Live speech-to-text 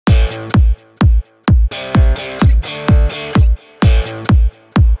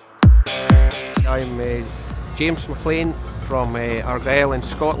James McLean from Argyll in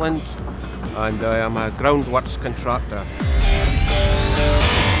Scotland, and I am a groundworks contractor.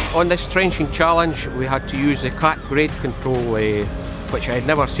 On this trenching challenge we had to use the crack grade control, which I had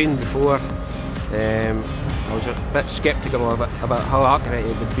never seen before. I was a bit sceptical about how accurate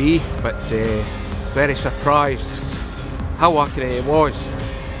it would be, but very surprised how accurate it was,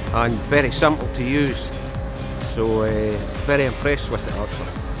 and very simple to use. So very impressed with it actually.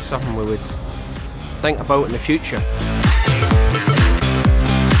 Something we would think about in the future.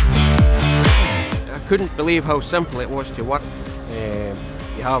 I couldn't believe how simple it was to work.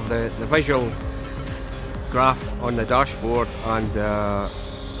 You have the visual graph on the dashboard and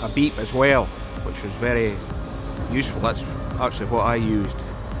a beep as well, which was very useful. That's actually what I used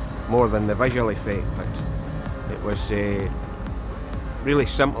more than the visual effect, but it was really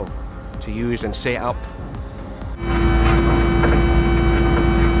simple to use and set up.